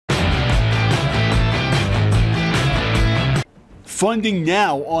Funding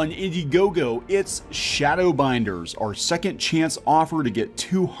now on Indiegogo, it's Shadowbinders, our second chance offer to get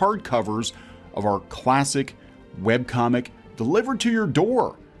 2 hardcovers of our classic webcomic delivered to your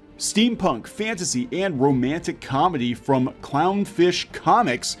door. Steampunk, fantasy, and romantic comedy from Clownfish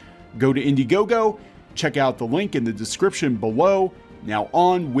Comics. Go to Indiegogo, check out the link in the description below. Now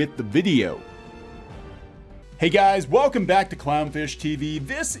on with the video. Hey guys, welcome back to Clownfish TV.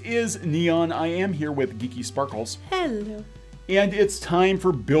 This is Kneon. I am here with Geeky Sparkles. Hello. And it's time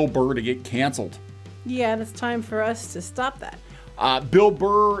for Bill Burr to get canceled. Yeah, and it's time for us to stop that. Bill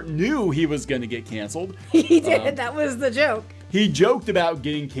Burr knew he was going to get canceled. He did. That was the joke. He joked about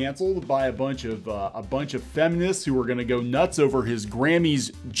getting canceled by a bunch of feminists who were going to go nuts over his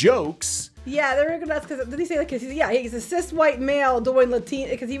Grammys jokes. Yeah, they were going nuts because did he say like he's a cis white male doing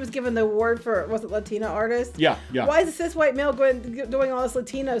Latino because he was given the award for Latina artist. Yeah. Why is a cis white male doing all this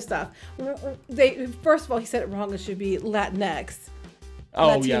Latino stuff? First of all, he said it wrong. It should be Latinx. Oh,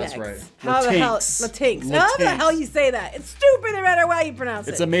 Latinx. yeah, that's right. How the hell? Latinx. How the hell you say that? It's stupid no matter how you pronounce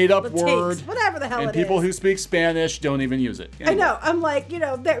it. It's a made-up Latinx. word. Whatever the hell it is. And people who speak Spanish don't even use it. Anyway. I know. I'm like,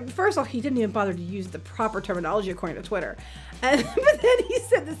 first of all, he didn't even bother to use the proper terminology according to Twitter. But then he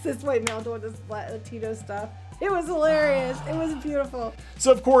said this cis white male doing this Latino stuff. It was hilarious. It was beautiful.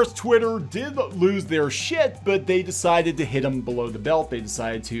 So, of course, Twitter did lose their shit, but they decided to hit him below the belt. They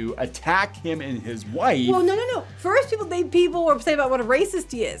decided to attack him and his wife. Well, no. First, people were saying about what a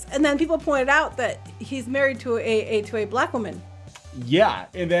racist he is. And then people pointed out that he's married to a black woman. Yeah,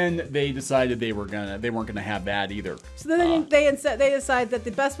 and then they decided they weren't gonna have that either. So then they decided that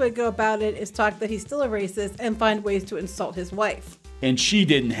the best way to go about it is talk that he's still a racist and find ways to insult his wife. And she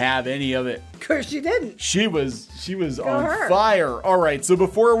didn't have any of it. Of course she didn't. She was on fire. All right, so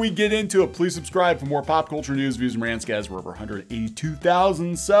before we get into it, please subscribe for more pop culture news, views, and rants, guys. We're over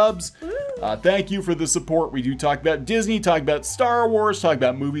 182,000 subs. Thank you for the support. We do talk about Disney, talk about Star Wars, talk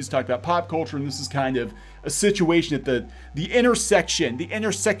about movies, talk about pop culture, and this is kind of a situation at the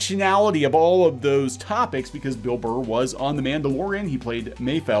intersectionality of all of those topics because Bill Burr was on The Mandalorian. He played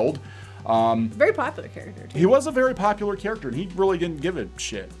Mayfeld. Very popular character, too. He was a very popular character, and he really didn't give a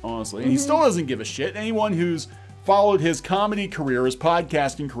shit, honestly. And he still doesn't give a shit. Anyone who's followed his comedy career, his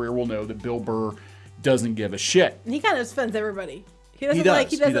podcasting career, will know that Bill Burr doesn't give a shit. And he kind of offends everybody. He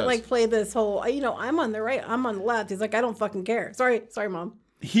doesn't play this whole, I'm on the right, I'm on the left. He's like, I don't fucking care. Sorry, Mom.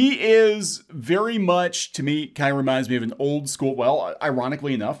 He is very much, to me, kind of reminds me of an old school, well,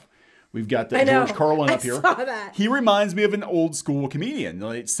 ironically enough, we've got George Carlin up here. I saw that. He reminds me of an old school comedian,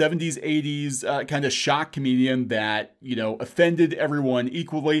 like 70s, 80s, kind of shock comedian that, offended everyone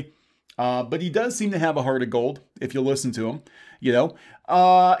equally. But he does seem to have a heart of gold, if you listen to him,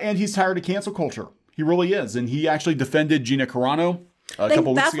 and he's tired of cancel culture. He really is. And he actually defended Gina Carano a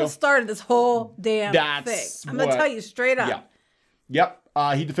couple weeks ago. That's what started this whole damn thing. I'm going to tell you straight up. Yeah. Yep.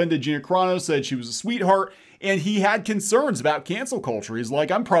 He defended Gina Carano, said she was a sweetheart, and he had concerns about cancel culture. He's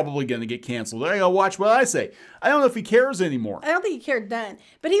like, I'm probably going to get canceled. I got to watch what I say. I don't know if he cares anymore. I don't think he cared then.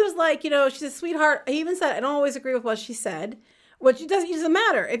 But he was like, she's a sweetheart. He even said, I don't always agree with what she said. Which it doesn't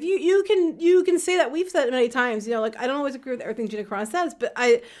matter. If you can say that. We've said it many times, I don't always agree with everything Gina Carano says, but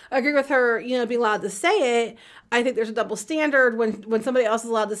I agree with her, being allowed to say it. I think there's a double standard when somebody else is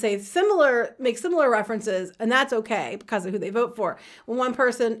allowed to say make similar references, and that's okay because of who they vote for. When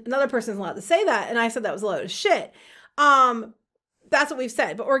another person is allowed to say that, and I said that was a load of shit. That's what we've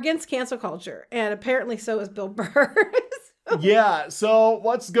said, but we're against cancel culture, and apparently so is Bill Burr. Yeah, so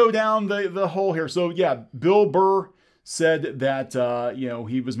let's go down the hole here. So yeah, Bill Burr said that,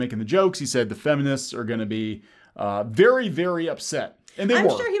 he was making the jokes. He said the feminists are going to be very, very upset. And I'm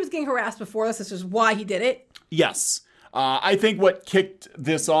sure he was getting harassed before this. This is why he did it. Yes. I think what kicked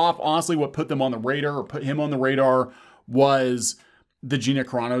this off, honestly, what put them on the radar or put him on the radar was the Gina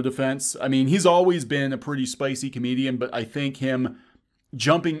Carano defense. I mean, he's always been a pretty spicy comedian, but I think him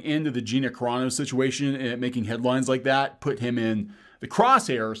jumping into the Gina Carano situation and making headlines like that put him in the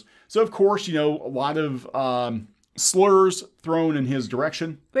crosshairs. So, of course, a lot of slurs thrown in his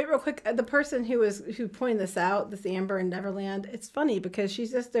direction. Wait, real quick. The person who pointed this out, this Amber in Neverland, it's funny because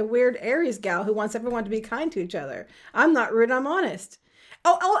she's just a weird Aries gal who wants everyone to be kind to each other. I'm not rude, I'm honest.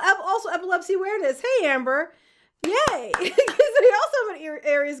 Also epilepsy awareness. Hey, Amber. Yay. Because I also am an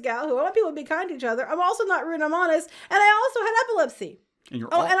Aries gal who I want people to be kind to each other. I'm also not rude, I'm honest. And I also had epilepsy. And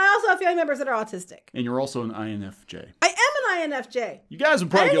I also have family members that are autistic. And you're also an INFJ. I am an INFJ. You guys would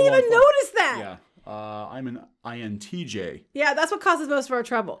probably I didn't even notice that. Yeah. I'm an INTJ. Yeah, that's what causes most of our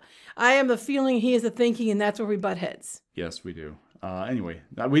trouble. I am the feeling, he is the thinking, and that's where we butt heads. Yes, we do. Anyway,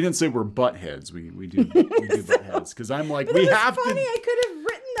 we didn't say we're butt heads. We do butt heads because I'm like, we have funny. I could have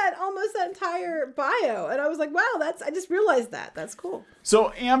written that almost that entire bio, and I was like, wow, I just realized that. That's cool.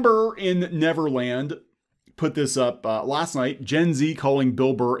 So Amber in Neverland put this up last night. Gen Z calling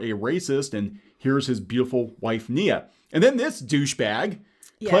Bill Burr a racist, and here's his beautiful wife, Nia. And then this douchebag,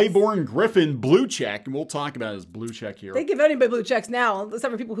 Claiborne Griffin, blue check, and we'll talk about his blue check here. They give anybody blue checks now,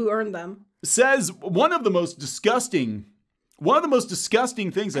 except for people who earned them. Says one of the most disgusting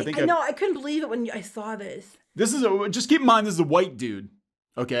things I think. I know, I couldn't believe it when I saw this. This is just keep in mind this is a white dude.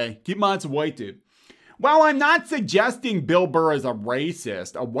 Okay, keep in mind it's a white dude. While I'm not suggesting Bill Burr is a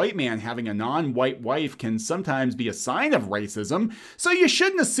racist, a white man having a non-white wife can sometimes be a sign of racism, so you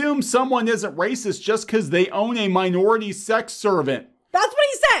shouldn't assume someone isn't racist just because they own a minority sex servant. That's what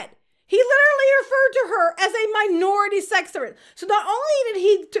he said. He literally referred to her as a minority sex servant. So not only did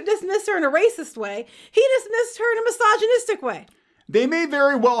he dismiss her in a racist way, he dismissed her in a misogynistic way. They may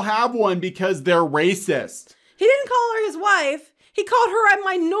very well have one because they're racist. He didn't call her his wife. He called her a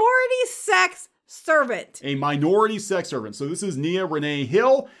minority sex servant. A minority sex servant. So this is Nia Renee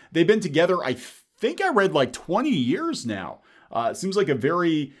Hill. They've been together, I think I read like 20 years now. It seems like a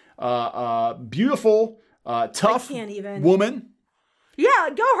very beautiful, tough woman. Yeah,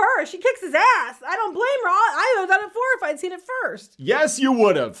 go her. She kicks his ass. I don't blame her. I would have done it for her if I'd seen it first. Yes, you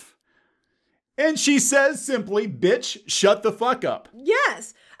would have. And she says simply, bitch, shut the fuck up.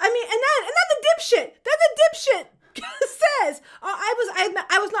 Yes. I mean, and then the dipshit says,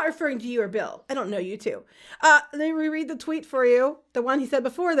 I was not referring to you or Bill. I don't know you two. Let me reread the tweet for you. The one he said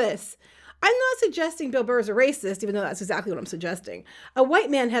before this. I'm not suggesting Bill Burr is a racist, even though that's exactly what I'm suggesting. A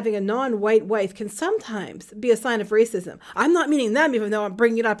white man having a non-white wife can sometimes be a sign of racism. I'm not meaning them, even though I'm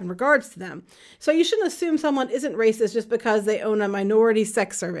bringing it up in regards to them. So you shouldn't assume someone isn't racist just because they own a minority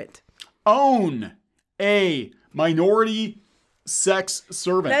sex servant. Own a minority sex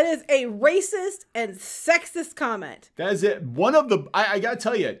servant. That is a racist and sexist comment. That is it. One of the, I gotta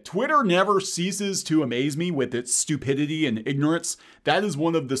tell you, Twitter never ceases to amaze me with its stupidity and ignorance. That is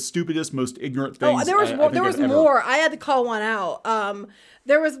one of the stupidest, most ignorant things. Oh, there was more. I had to call one out.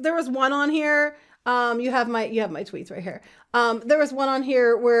 There was one on here. You have my tweets right here. There was one on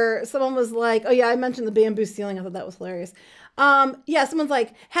here where someone was like, oh yeah, I mentioned the bamboo ceiling. I thought that was hilarious. Yeah, someone's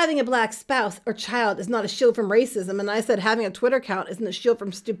like, having a black spouse or child is not a shield from racism. And I said, having a Twitter account isn't a shield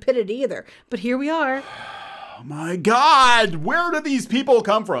from stupidity either. But here we are. Oh my God, where do these people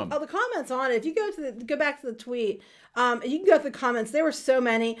come from? Oh, the comments on it. If you go back to the tweet, you can go to the comments. There were so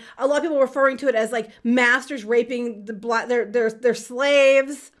many. A lot of people referring to it as like masters raping their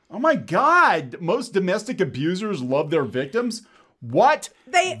slaves. Oh my God, most domestic abusers love their victims. What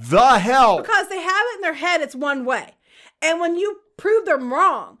the hell? Because they have it in their head it's one way. And when you prove them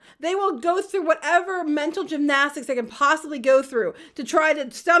wrong, they will go through whatever mental gymnastics they can possibly go through to try to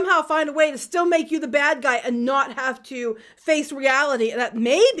somehow find a way to still make you the bad guy and not have to face reality that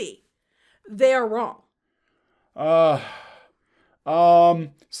maybe they are wrong.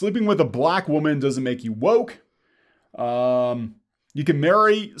 Sleeping with a black woman doesn't make you woke. You can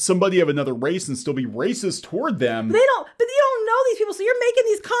marry somebody of another race and still be racist toward them. But you don't know these people, so you're making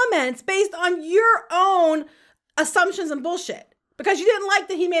these comments based on your own assumptions and bullshit. Because you didn't like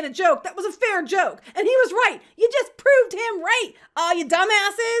that he made a joke. That was a fair joke. And he was right. You just proved him right. Oh, you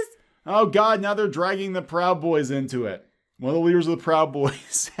dumbasses. Oh, God, now they're dragging the Proud Boys into it. One of the leaders of the Proud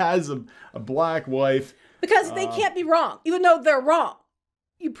Boys has a black wife. Because they can't be wrong, even though they're wrong.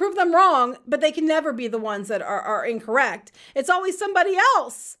 You prove them wrong, but they can never be the ones that are incorrect. It's always somebody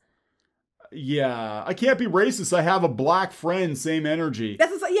else. Yeah, I can't be racist. I have a black friend, same energy.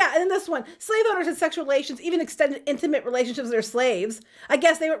 Yeah, and then this one. Slave owners had sexual relations, even extended intimate relationships with their slaves. I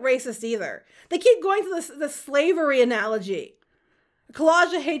guess they weren't racist either. They keep going to the slavery analogy. A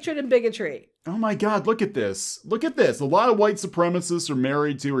collage of hatred and bigotry. Oh my God, look at this. Look at this. A lot of white supremacists are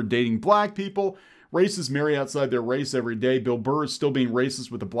married to or dating black people. Racists marry outside their race every day. Bill Burr is still being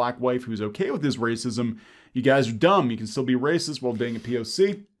racist with a black wife who's okay with his racism. You guys are dumb. You can still be racist while dating a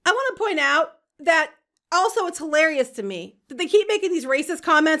POC. I want to point out that also it's hilarious to me that they keep making these racist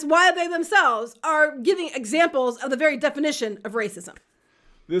comments while they themselves are giving examples of the very definition of racism.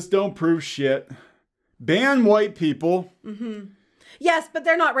 This don't prove shit. Ban white people. Mm-hmm. Yes, but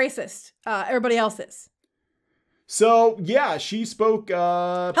they're not racist. Everybody else is. So, yeah, she spoke...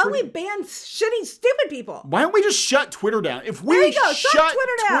 How do we ban shitty, stupid people? Why don't we just shut Twitter down? If we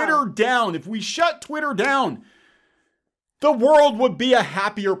shut Twitter down, the world would be a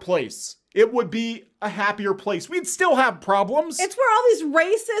happier place. It would be a happier place. We'd still have problems. It's where all these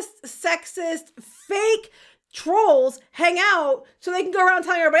racist, sexist, fake trolls hang out so they can go around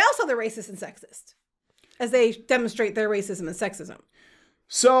telling everybody else how they're racist and sexist as they demonstrate their racism and sexism.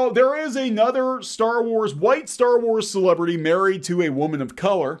 So there is another white Star Wars celebrity married to a woman of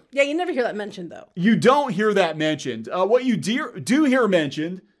color. Yeah, you never hear that mentioned, though. You don't hear that mentioned. What you do hear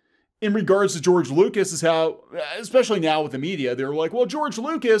mentioned in regards to George Lucas is how, especially now with the media, they're like, well, George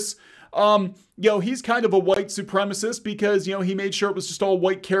Lucas, he's kind of a white supremacist because, he made sure it was just all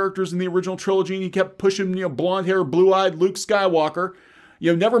white characters in the original trilogy, and he kept pushing, blonde hair, blue-eyed Luke Skywalker.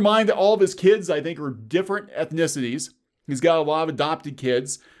 Never mind that all of his kids, I think, are different ethnicities. He's got a lot of adopted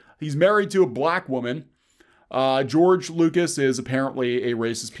kids. He's married to a black woman. George Lucas is apparently a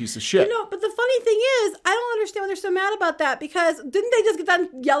racist piece of shit. But the funny thing is, I don't understand why they're so mad about that, because didn't they just get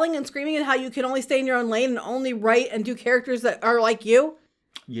done yelling and screaming at how you can only stay in your own lane and only write and do characters that are like you?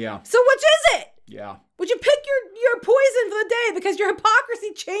 Yeah. So which is it? Yeah. Would you pick your poison for the day, because your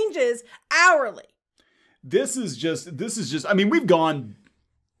hypocrisy changes hourly? This is just, I mean, we've gone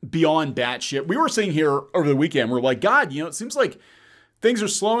beyond batshit. We were sitting here over the weekend. We're like, God, it seems like things are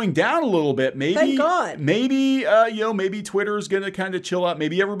slowing down a little bit. Maybe, thank God. Maybe, maybe Twitter's going to kind of chill out.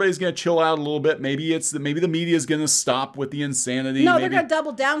 Maybe everybody's going to chill out a little bit. Maybe the media is going to stop with the insanity. No, they're going to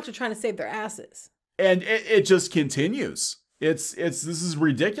double down because they're trying to save their asses. And it just continues. This is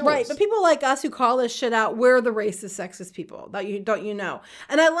ridiculous. Right, but people like us who call this shit out, we're the racist, sexist people. Don't you know?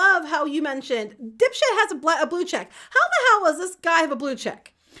 And I love how you mentioned Dipshit has a blue check. How the hell does this guy have a blue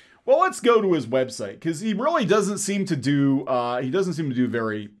check? Well, let's go to his website, because he really doesn't seem to do. He doesn't seem to do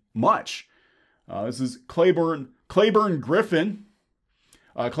very much. This is Claiborne Griffin.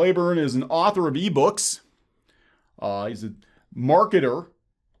 Claiborne is an author of ebooks. He's a marketer.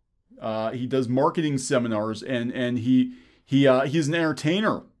 He does marketing seminars, and he's an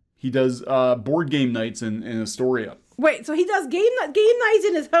entertainer. He does board game nights in Astoria. Wait, so he does game nights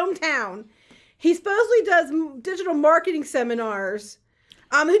in his hometown. He supposedly does digital marketing seminars.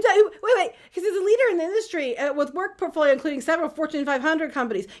 Wait, because he's a leader in the industry with work portfolio including several Fortune 500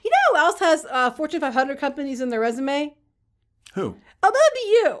 companies. You know who else has Fortune 500 companies in their resume? Who? Oh, that would be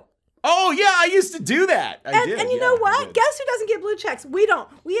you. Oh, yeah, I used to do that. I did. And you know what? Guess who doesn't get blue checks? We don't.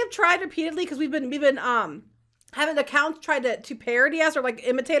 We have tried repeatedly, because we've been having accounts try to parody us or like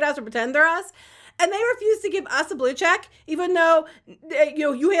imitate us or pretend they're us. And they refuse to give us a blue check, even though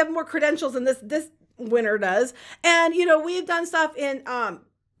you have more credentials than this winner does. And we've done stuff in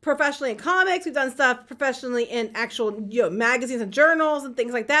professionally in comics. We've done stuff professionally in actual magazines and journals and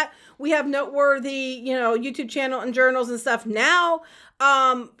things like that. We have noteworthy YouTube channel and journals and stuff now.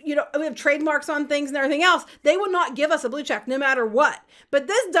 We have trademarks on things and everything else. They will not give us a blue check no matter what. But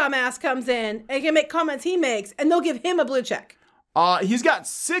this dumbass comes in and can make comments he makes, and they'll give him a blue check. He's got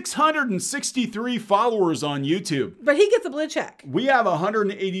 663 followers on YouTube. But he gets a blue check. We have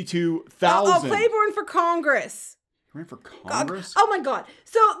 182,000. Oh, Claiborne for Congress. He ran for Congress? Oh my God.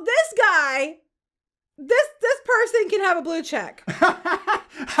 So this guy, this person can have a blue check.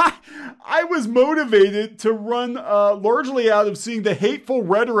 I was motivated to run largely out of seeing the hateful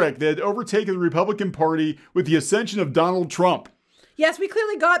rhetoric that had overtaken the Republican Party with the ascension of Donald Trump. Yes, we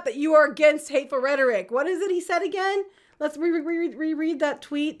clearly got that you are against hateful rhetoric. What is it he said again? Let's reread that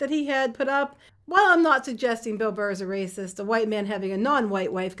tweet that he had put up. While I'm not suggesting Bill Burr is a racist, a white man having a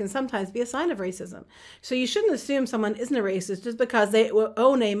non-white wife can sometimes be a sign of racism. So you shouldn't assume someone isn't a racist just because they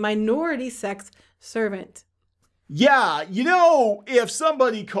own a minority sex servant. Yeah, if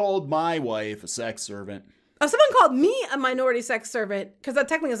somebody called my wife a sex servant. If someone called me a minority sex servant, because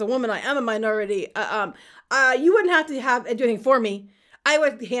technically as a woman I am a minority, you wouldn't have to do anything for me. I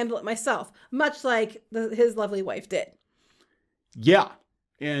would handle it myself, much like his lovely wife did. Yeah,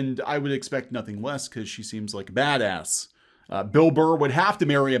 and I would expect nothing less, because she seems like a badass. Bill Burr would have to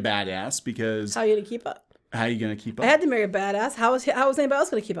marry a badass, because... How are you going to keep up? How are you going to keep up? I had to marry a badass. How was anybody else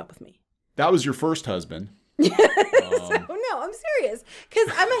going to keep up with me? That was your first husband. So, no, I'm serious. Because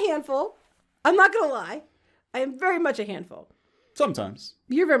I'm a handful. I'm not going to lie. I am very much a handful. Sometimes.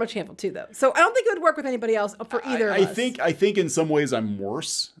 You're very much a handful too, though. So I don't think it would work with anybody else for either of us. I think in some ways I'm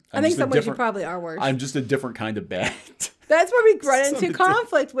worse. I think in some ways you probably are worse. I'm just a different kind of bad. That's where we run into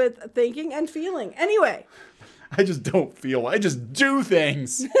conflict with thinking and feeling. Anyway. I just don't feel. I just do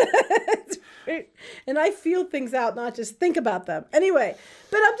things. And I feel things out, not just think about them. Anyway,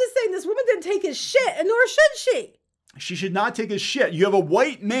 but I'm just saying this woman didn't take his shit, and nor should she. She should not take his shit. You have a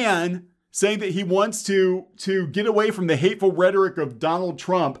white man saying that he wants to get away from the hateful rhetoric of Donald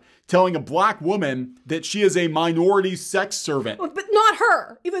Trump, telling a black woman that she is a minority sex servant. Well, but not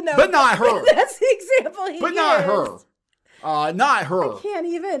her, even though. But not her. That's the example he used. But not her. Not her. I can't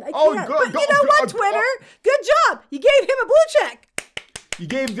even. I can't. Oh, good. But you know what, Twitter? Good job. You gave him a blue check. You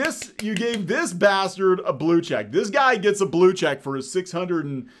gave this bastard a blue check. This guy gets a blue check for his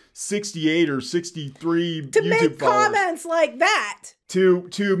 668 or 63 to YouTube make followers. Comments like that.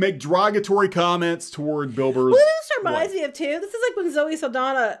 To make derogatory comments toward Bill Burr's. Well, this reminds me of too. This is like when Zoe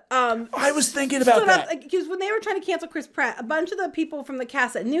Saldana. I was thinking about that because when they were trying to cancel Chris Pratt, a bunch of the people from the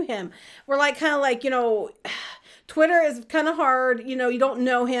cast that knew him were like, kind of like, Twitter is kind of hard. You don't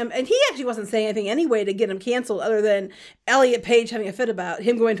know him, and he actually wasn't saying anything anyway to get him canceled, other than Elliot Page having a fit about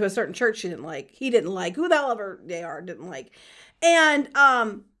him going to a certain church she didn't like. He didn't like who the hell ever they are didn't like, and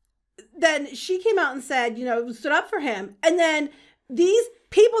then she came out and said, stood up for him, and then these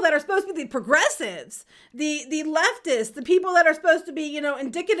people that are supposed to be the progressives, the leftists, the people that are supposed to be,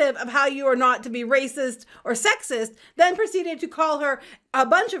 indicative of how you are not to be racist or sexist, then proceeded to call her a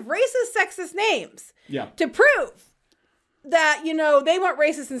bunch of racist, sexist names. Yeah. To prove that, they weren't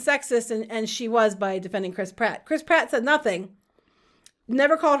racist and sexist, and she was by defending Chris Pratt. Chris Pratt said nothing.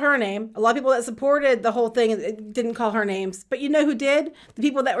 Never called her a name. A lot of people that supported the whole thing didn't call her names. But you know who did? The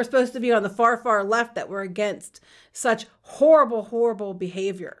people that were supposed to be on the far, far left that were against such horrible, horrible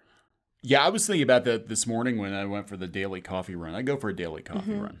behavior. Yeah, I was thinking about that this morning when I went for the daily coffee run. I go for a daily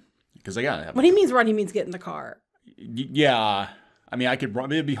coffee run because I got to have When he means run, he means get in the car. Yeah. I mean, I could run.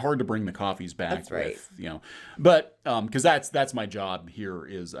 It'd be hard to bring the coffees back. That's right. But because that's my job here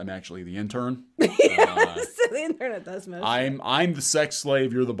is I'm actually the intern. So the internet does most. I'm the sex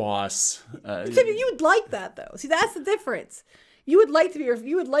slave. You're the boss. You would like that though. See, that's the difference. You would like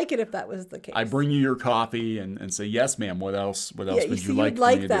it if that was the case. I bring you your coffee and say, yes, ma'am. What else would you like? You would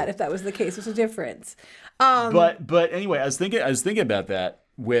like that if that was the case. There's a difference. But anyway, I was thinking about that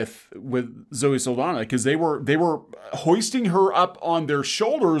with Zoe Saldana because they were hoisting her up on their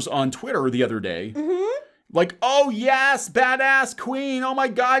shoulders on Twitter the other day. Mm-hmm. Like, oh yes, badass queen. Oh my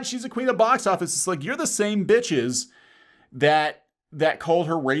God, she's a queen of box office. It's like, you're the same bitches that called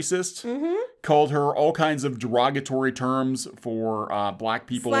her racist, called her all kinds of derogatory terms for black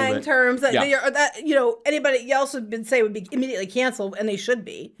people. Slang terms that anybody else would say would be immediately canceled, and they should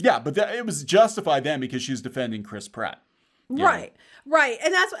be. Yeah, but it was justified then because she's defending Chris Pratt. Right. Right.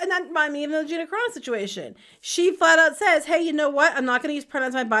 And that reminded me of the Gina Carano situation. She flat out says, hey, you know what? I'm not going to use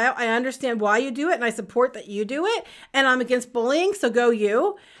pronouns in my bio. I understand why you do it, and I support that you do it, and I'm against bullying, so go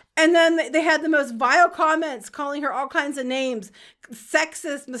you. And then they had the most vile comments calling her all kinds of names,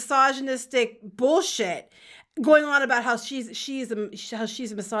 sexist, misogynistic bullshit, going on about how she's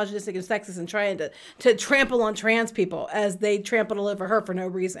misogynistic and sexist and trying to trample on trans people as they trample all over her for no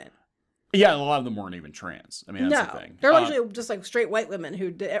reason. Yeah, a lot of them weren't even trans. I mean, that's the thing. They're usually just like straight white women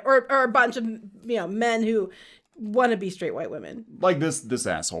who or a bunch of men who want to be straight white women. Like this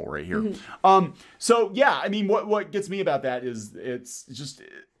asshole right here. Mm-hmm. So yeah, I mean, what gets me about that is it's just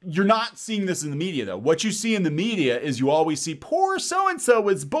you're not seeing this in the media though. What you see in the media is you always see poor so and so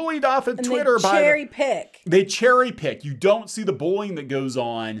is bullied off of Twitter by cherry pick. They cherry pick. You don't see the bullying that goes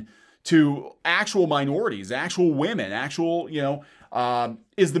on to actual minorities, actual women, actual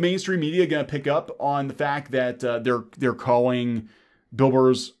is the mainstream media going to pick up on the fact that they're calling Bill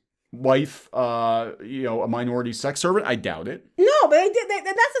Burr's wife, a minority sex servant? I doubt it. No, but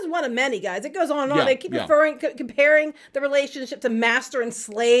that's just one of many, guys. It goes on and on. They keep comparing the relationship to master and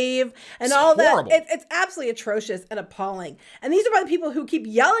slave and it's all horrible. That. It's absolutely atrocious and appalling. And these are by the people who keep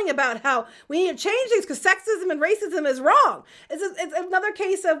yelling about how we need to change things because sexism and racism is wrong. It's another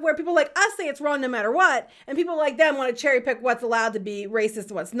case of where people like us say it's wrong no matter what, and people like them want to cherry pick what's allowed to be racist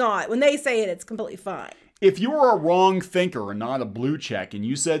and what's not. When they say it, it's completely fine. If you were a wrong thinker and not a blue check and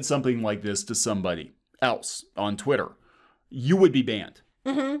you said something like this to somebody else on Twitter, you would be banned.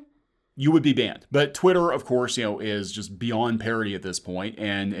 Mm-hmm. You would be banned. But Twitter, of course, is just beyond parody at this point.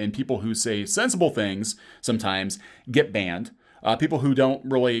 And people who say sensible things sometimes get banned. People who don't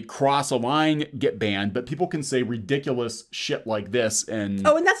really cross a line get banned. But people can say ridiculous shit like this. And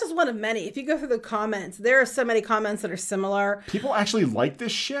that's just one of many. If you go through the comments, there are so many comments that are similar. People actually like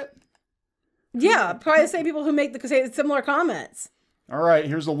this shit? Yeah, probably the same people who make say similar comments. All right,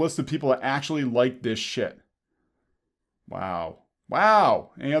 here's a list of people that actually like this shit. Wow.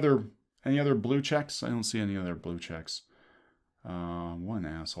 Any other blue checks? I don't see any other blue checks. One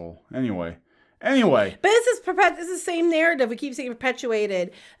asshole. Anyway. But this is the same narrative we keep seeing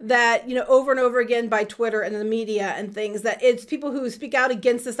perpetuated that over and over again by Twitter and the media and things that it's people who speak out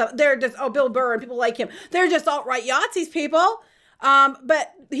against this stuff. They're just Bill Burr and people like him. They're just alt-right Yahtzees people.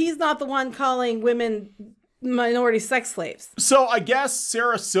 But he's not the one calling women minority sex slaves. So I guess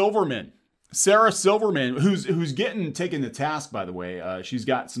Sarah Silverman, who's getting taken to task, by the way, she's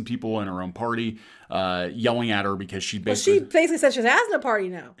got some people in her own party yelling at her because she basically said she has no party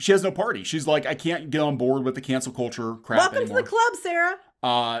now. She has no party. She's like, I can't get on board with the cancel culture crap anymore. To the club, Sarah.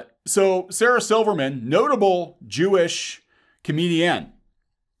 So Sarah Silverman, notable Jewish comedian.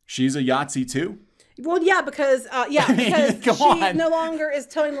 She's a Yahtzee too. Well, yeah, because because she no longer is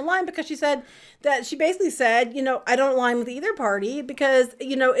towing the line because she said that she basically said, I don't align with either party because,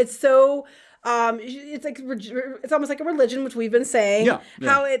 it's so, it's like, it's almost like a religion, which we've been saying,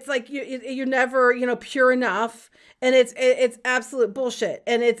 how it's like, you're never, pure enough. And it's absolute bullshit.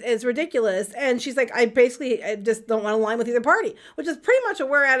 And it's ridiculous. And she's like, I just don't want to align with either party, which is pretty much what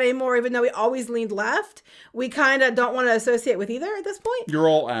we're at anymore. Even though we always leaned left, we kind of don't want to associate with either at this point. You're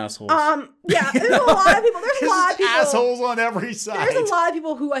all assholes. Yeah, there's a lot of people. There's a lot of people. Assholes on every side. There's a lot of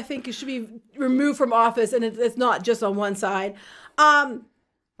people who I think should be removed from office, and it's not just on one side.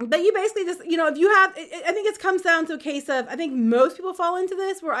 But you basically just, if you have, I think it comes down to a case of, I think most people fall into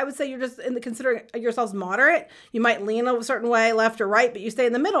this, where I would say you're just considering yourselves moderate. You might lean a certain way, left or right, but you stay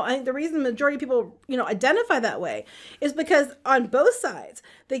in the middle. I think the reason the majority of people, identify that way is because on both sides,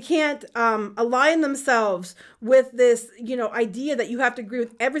 they can't align themselves with this, idea that you have to agree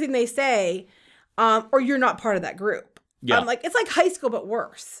with everything they say, or you're not part of that group. Yeah. It's like high school, but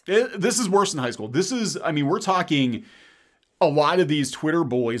worse. This is worse than high school. This is, we're talking a lot of these Twitter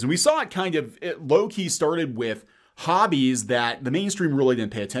boys, and we saw it low-key started with hobbies that the mainstream really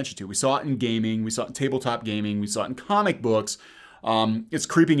didn't pay attention to. We saw it in gaming, we saw it in tabletop gaming, we saw it in comic books. It's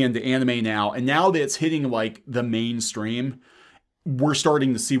creeping into anime now, and now that it's hitting like the mainstream, we're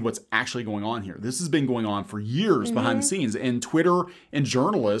starting to see what's actually going on here. This has been going on for years behind the scenes, and Twitter and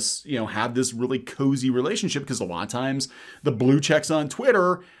journalists, have this really cozy relationship because a lot of times the blue checks on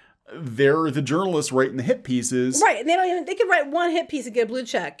Twitter, they're the journalists writing the hit pieces. Right. And they can write one hit piece and get a blue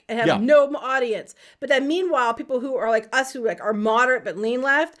check and have no audience. But then meanwhile, people who are like us, who are moderate but lean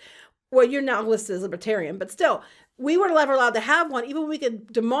left, well, you're now listed as libertarian. But still, we were never allowed to have one, even when we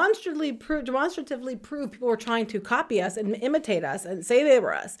could demonstratively prove people were trying to copy us and imitate us and say they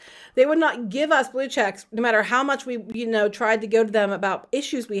were us. They would not give us blue checks, no matter how much we, tried to go to them about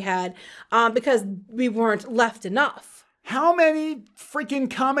issues we had, because we weren't left enough. How many freaking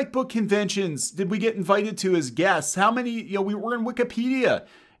comic book conventions did we get invited to as guests? How many, we were in Wikipedia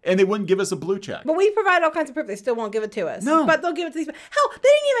and they wouldn't give us a blue check. But we provide all kinds of proof. They still won't give it to us. No. But they'll give it to these people. Hell, they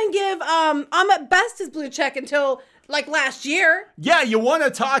didn't even give Ahmet Best his blue check until last year. Yeah, you want to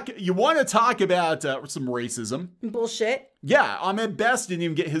talk about some racism. Bullshit. Yeah, Ahmet Best didn't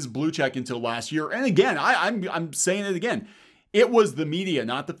even get his blue check until last year. And again, I'm saying it again. It was the media,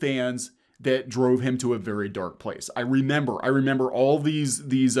 not the fans, that drove him to a very dark place. I remember all these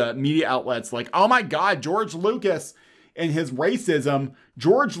media outlets like, oh my God, George Lucas and his racism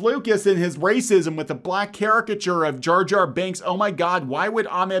with the black caricature of Jar Jar Binks. Oh my God, why would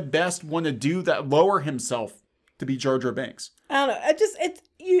Ahmed Best want to do that, lower himself to be Jar Jar Binks? I don't know.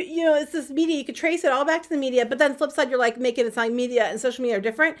 It's this media. You could trace it all back to the media, but then flip side, you're like making it sound media and social media are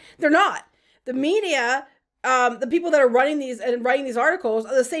different. They're not. The media, the people that are running these and writing these articles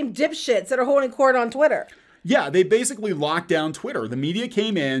are the same dipshits that are holding court on Twitter. Yeah, they basically locked down Twitter. The media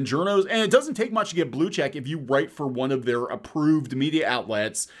came in, journos, and it doesn't take much to get blue check if you write for one of their approved media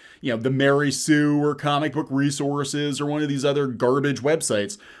outlets, the Mary Sue or Comic Book Resources or one of these other garbage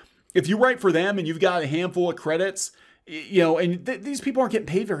websites. If you write for them and you've got a handful of credits, and these people aren't getting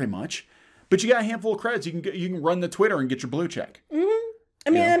paid very much, but you got a handful of credits, you can run the Twitter and get your blue check.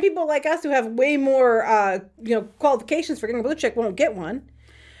 Mm-hmm. And people like us who have way more, qualifications for getting a blue check won't get one.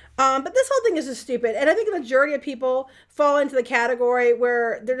 But this whole thing is just stupid. And I think the majority of people fall into the category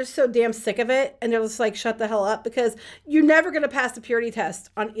where they're just so damn sick of it. And they're just like, shut the hell up, because you're never going to pass the purity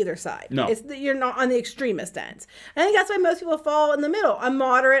test on either side. No. You're not on the extremist ends. I think that's why most people fall in the middle. I'm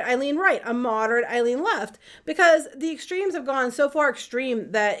moderate, I lean right. I'm moderate, I lean left. Because the extremes have gone so far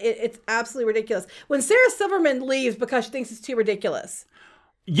extreme that it's absolutely ridiculous. When Sarah Silverman leaves because she thinks it's too ridiculous.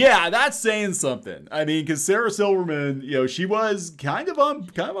 Yeah, that's saying something. Because Sarah Silverman, she was kind of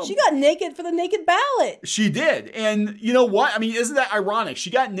She got naked for the naked ballot. She did. And you know what? Isn't that ironic?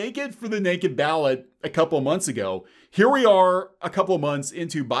 She got naked for the naked ballot a couple of months ago. Here we are a couple of months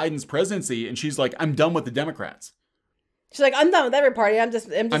into Biden's presidency, and she's like, I'm done with the Democrats. She's like, I'm done with every party. I'm just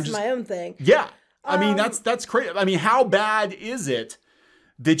my own thing. Yeah. That's crazy. How bad is it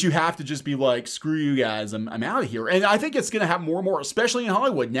that you have to just be like, screw you guys, I'm out of here? And I think it's going to happen more and more, especially in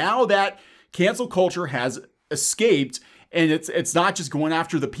Hollywood. Now that cancel culture has escaped, and it's not just going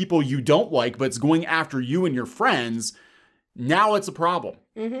after the people you don't like, but it's going after you and your friends, now it's a problem.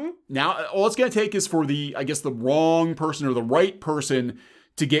 Mm-hmm. Now, all it's going to take is for the wrong person or the right person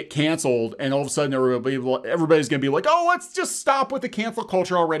to get canceled, and all of a sudden everybody's going to be like, oh, let's just stop with the cancel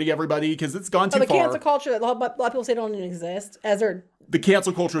culture already, everybody, because it's gone too far. The cancel culture that a lot of people say don't even exist, as they're The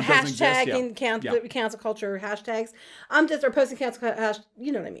cancel culture doesn't exist. Hashtag cancel culture hashtags. Or posting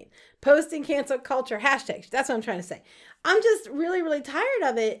you know what I mean. Posting cancel culture hashtags. That's what I'm trying to say. I'm just really, really tired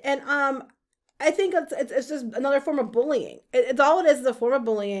of it. And I think it's just another form of bullying. It's all it is a form of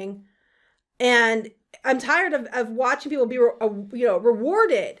bullying. And I'm tired of watching people be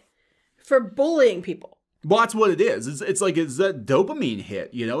rewarded for bullying people. Well, that's what it is. It's that dopamine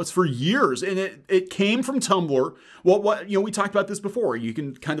hit, it's for years. And it came from Tumblr. Well, we talked about this before. You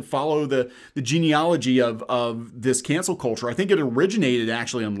can kind of follow the genealogy of this cancel culture. I think it originated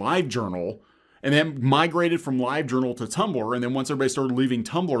actually on LiveJournal and then migrated from LiveJournal to Tumblr. And then once everybody started leaving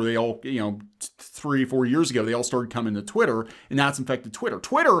Tumblr, they all, 3-4 years ago, they all started coming to Twitter, and that's infected Twitter.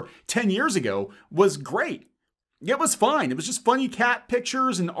 Twitter 10 years ago was great. It was fine. It was just funny cat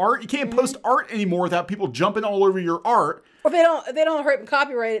pictures and art. You can't post art anymore without people jumping all over your art. Or if they don't hurt and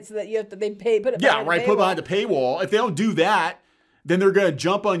copyright it so that they put it behind the paywall. Put it behind the paywall. If they don't do that, then they're going to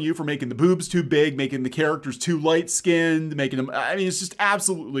jump on you for making the boobs too big, making the characters too light-skinned, making them, it's just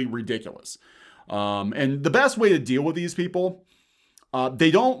absolutely ridiculous. And the best way to deal with these people,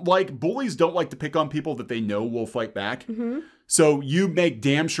 bullies don't like to pick on people that they know will fight back. So you make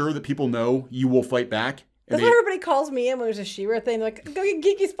damn sure that people know you will fight back. That's why everybody calls me in when there's a She-Ra thing. They're like, go get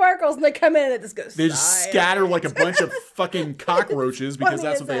Geeky Sparkles. And they come in and it just goes They just scatter like a bunch of fucking cockroaches because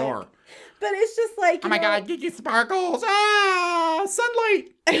that's what they are. But it's just like, oh my God, Geeky Sparkles. Ah,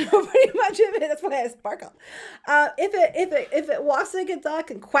 sunlight. Pretty much of it. That's why I sparkle. If it walks like a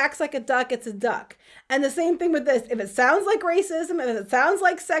duck and quacks like a duck, it's a duck. And the same thing with this. If it sounds like racism, if it sounds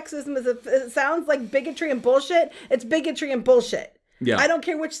like sexism, if it sounds like bigotry and bullshit, it's bigotry and bullshit. Yeah. I don't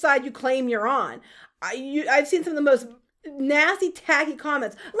care which side you claim you're on. I've seen some of the most nasty, tacky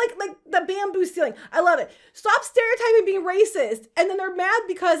comments, like the bamboo ceiling. I love it. Stop stereotyping being racist. And then they're mad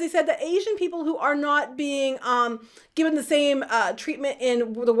because they said that Asian people who are not being given the same treatment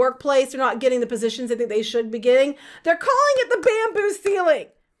in the workplace, they're not getting the positions they think they should be getting. They're calling it the bamboo ceiling.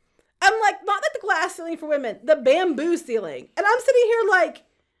 I'm like, not like the glass ceiling for women, the bamboo ceiling. And I'm sitting here like,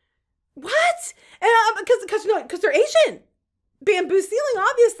 what? And because they're Asian. Bamboo ceiling,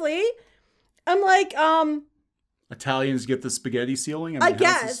 obviously. I'm like, Italians get the spaghetti ceiling? I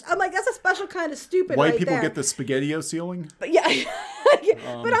guess. I'm like, that's a special kind of stupid White people get the spaghetti-o ceiling? But yeah.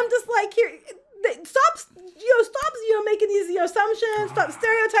 But I'm just like, here, stop making these assumptions. Stop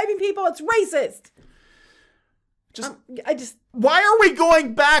stereotyping people. It's racist. Why are we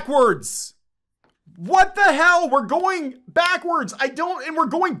going backwards? What the hell? We're going backwards. And we're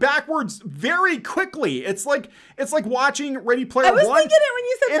going backwards very quickly. It's like watching Ready Player One. I was thinking it when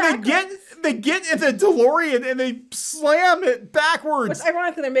you said backwards. They get in the DeLorean and they slam it backwards. Which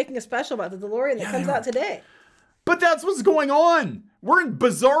ironically, they're making a special about the DeLorean that comes out today. But that's what's going on. We're in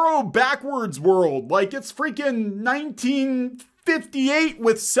bizarro backwards world. Like it's freaking 1958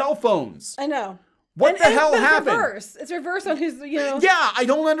 with cell phones. I know. What the hell happened? It's reverse on who's, Yeah, I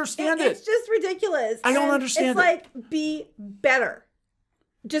don't understand it. It's just ridiculous. I don't understand it. It's like, be better.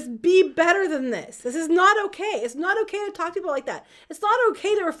 Just be better than this. This is not okay. It's not okay to talk to people like that. It's not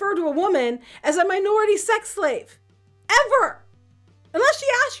okay to refer to a woman as a minority sex slave. Ever. Unless she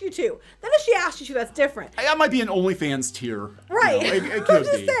asks you to. Then if she asks you to, that's different. That might be an OnlyFans tier. Right. It could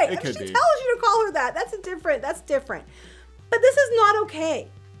be. Saying, if she tells you to call her that, that's different. But this is not okay.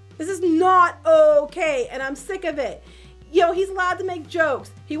 This is not okay, and I'm sick of it. He's allowed to make jokes.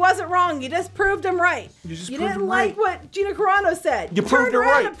 He wasn't wrong. You just proved him right. You didn't like what Gina Carano said. You proved her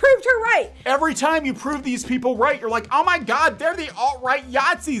right. And proved her right. Every time you prove these people right, you're like, oh my God, they're the alt-right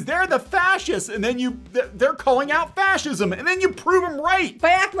Yahtzees. They're the fascists. And then they're calling out fascism. And then you prove them right.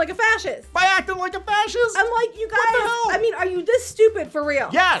 By acting like a fascist. I'm like, you guys, what the hell? Are you this stupid for real?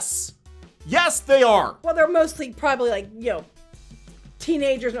 Yes. Yes, they are. Well, they're mostly probably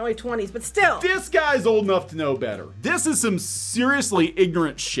teenagers in early 20s, but still. This guy's old enough to know better. This is some seriously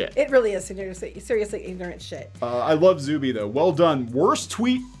ignorant shit. It really is seriously ignorant shit. I love Zuby though. Well done. Worst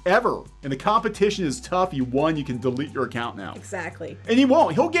tweet ever. And the competition is tough. You won. You can delete your account now. Exactly. And he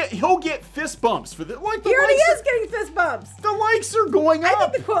won't. He'll get fist bumps for the like. He already is getting fist bumps. The likes are going up. I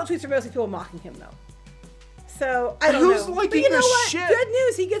think the quote tweets are mostly people mocking him though. So I don't know. Who's liking this shit? Good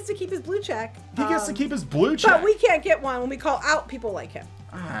news. He gets to keep his blue check. He gets to keep his blue check. But we can't get one when we call out people like him.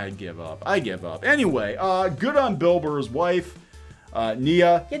 I give up. Anyway, good on Bill Burr's wife,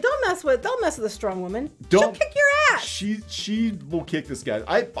 Nia. Yeah, don't mess with a strong woman. She'll kick your ass. She will kick this guy.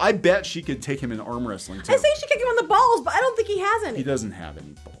 I bet she could take him in arm wrestling too. I say she kick him on the balls, but I don't think he has any. He doesn't have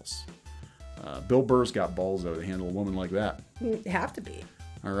any balls. Bill Burr's got balls though to handle a woman like that. Have to be.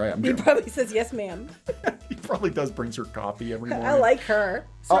 All right. He probably says, yes, ma'am. He probably does brings her coffee every morning. I like her.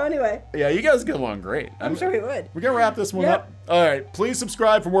 So anyway. Yeah, you guys get along great. I'm sure he would. We're going to wrap this one up. All right. Please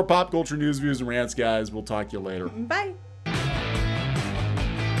subscribe for more pop culture news, views, and rants, guys. We'll talk to you later. Bye.